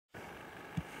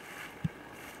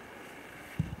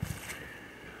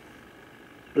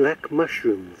black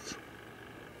mushrooms.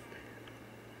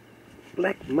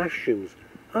 Black mushrooms,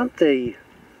 aren't they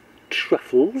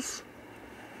truffles?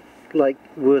 Like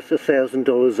worth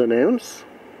 $1,000 an ounce?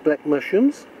 Black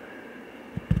mushrooms?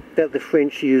 That the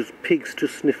French use pigs to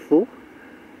sniff for?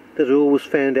 That are always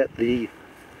found at the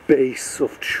base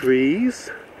of trees?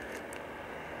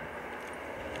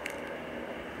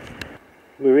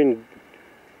 We're in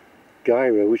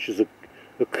Guyra, which is a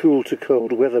cool to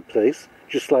cold weather place,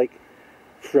 just like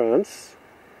France.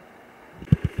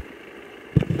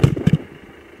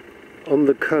 On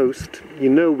the coast, you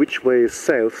know which way is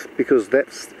south because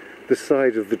that's the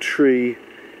side of the tree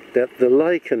that the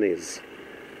lichen is.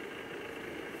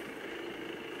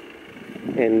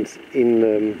 And in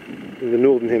the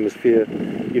northern hemisphere,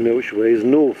 you know which way is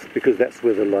north because that's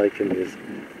where the lichen is.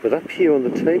 But up here on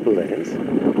the tablelands,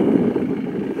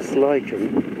 this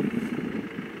lichen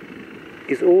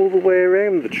is all the way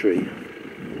around the tree.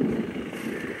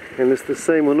 And it's the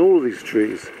same on all these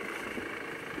trees.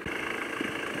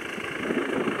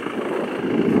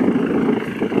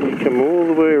 You come all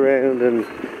the way around and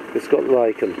it's got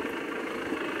lichen.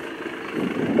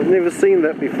 I've never seen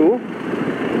that before.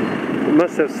 It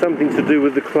must have something to do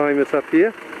with the climate up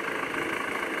here.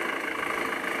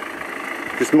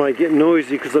 This might get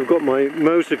noisy because I've got my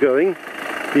motor going,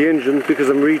 the engine, because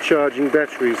I'm recharging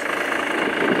batteries.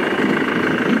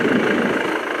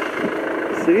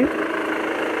 See?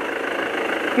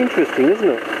 Interesting, isn't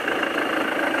it?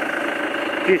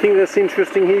 Do you think that's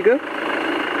interesting, Hugo? Do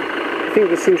you think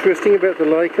that's interesting about the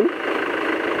lichen?